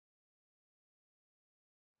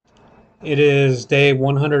It is day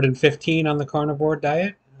 115 on the carnivore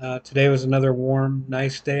diet. Today was another warm,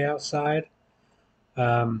 nice day outside.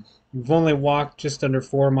 We've only walked just under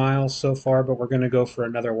 4 miles so far, but we're going to go for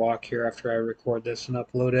another walk here after I record this and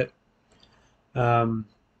upload it. Um,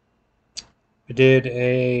 I did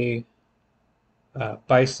a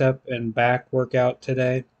bicep and back workout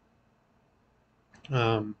today.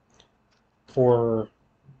 Um, for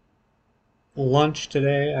lunch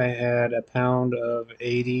today, I had a pound of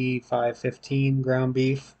 85.15 ground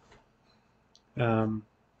beef. Um,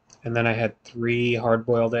 and then I had 3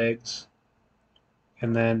 hard-boiled eggs.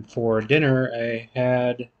 And then for dinner, I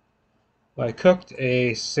cooked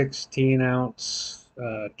a 16-ounce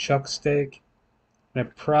chuck steak, and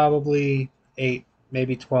I probably ate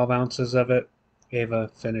maybe 12 ounces of it. Ava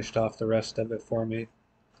finished off the rest of it for me.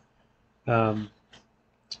 Um,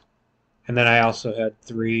 and then I also had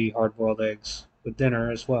 3 hard-boiled eggs with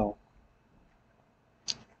dinner as well.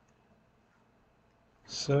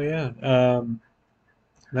 So yeah,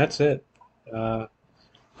 that's it. Uh,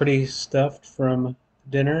 Pretty stuffed from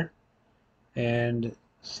dinner, and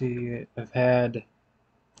see, I've had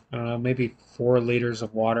maybe 4 liters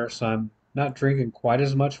of water, so I'm not drinking quite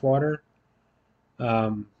as much water.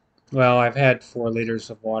 Um, well, I've had 4 liters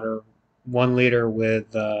of water, 1 liter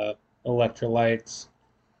with electrolytes,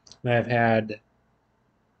 and I've had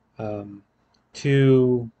um,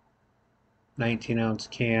 two 19-ounce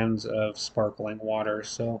cans of sparkling water,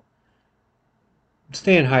 so I'm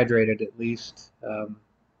staying hydrated at least.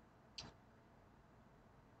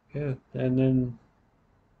 Yeah, and then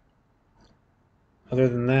other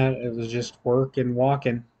than that, it was just work and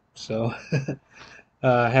walking. So,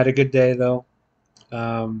 had a good day though.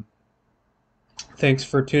 Um, Thanks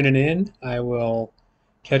for tuning in. I will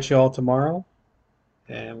catch you all tomorrow,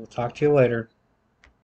 and we'll talk to you later.